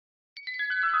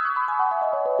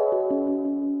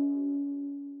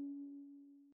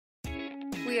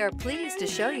We are pleased to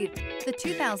show you the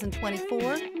 2024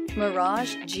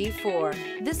 Mirage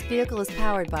G4. This vehicle is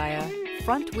powered by a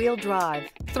front-wheel drive,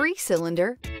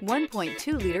 3-cylinder,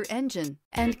 1.2-liter engine,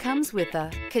 and comes with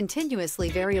a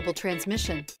continuously variable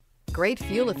transmission. Great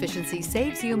fuel efficiency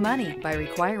saves you money by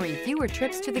requiring fewer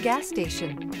trips to the gas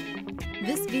station.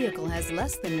 This vehicle has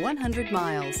less than 100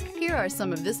 miles. Here are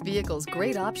some of this vehicle's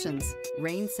great options: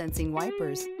 rain-sensing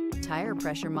wipers, tire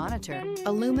pressure monitor,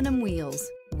 aluminum wheels,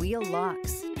 wheel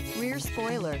locks, rear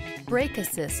spoiler, brake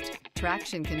assist,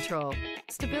 traction control,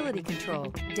 stability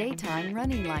control, daytime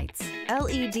running lights,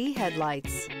 LED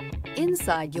headlights.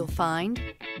 Inside you'll find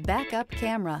backup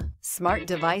camera, smart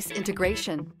device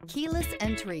integration, keyless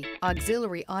entry,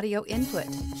 auxiliary audio input,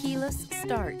 keyless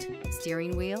start,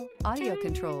 steering wheel audio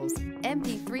controls,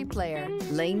 MP3 player,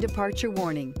 lane departure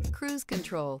warning, cruise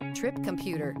control, trip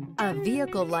computer. A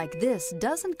vehicle like this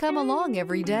doesn't come along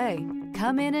every day.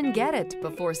 Come in and get it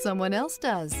before someone else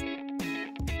does.